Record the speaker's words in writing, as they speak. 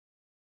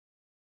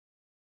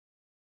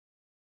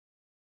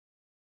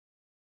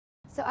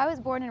So I was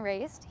born and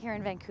raised here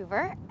in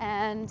Vancouver,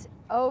 and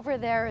over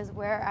there is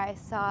where I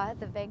saw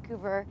the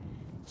Vancouver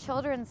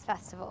Children's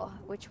Festival,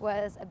 which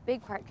was a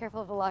big part, careful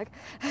of the log,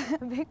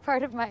 a big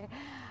part of my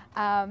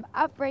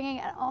upbringing,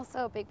 and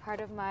also a big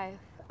part of my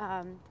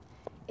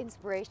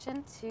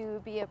inspiration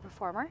to be a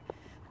performer.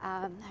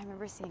 I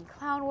remember seeing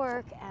clown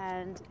work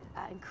and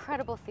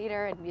incredible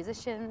theater and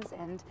musicians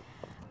and,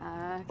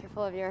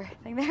 careful of your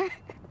thing there,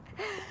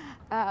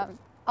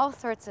 all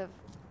sorts of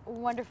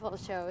wonderful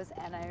shows.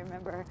 And I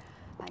remember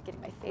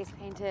getting my face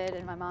painted,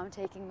 and my mom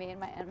taking me,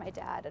 and my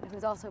dad, and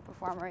who's also a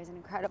performer. He's an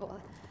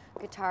incredible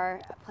guitar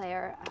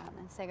player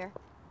and singer.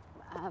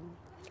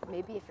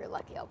 Maybe if you're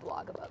lucky, I'll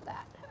blog about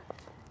that.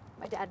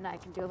 My dad and I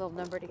can do a little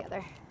number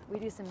together. We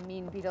do some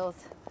mean Beatles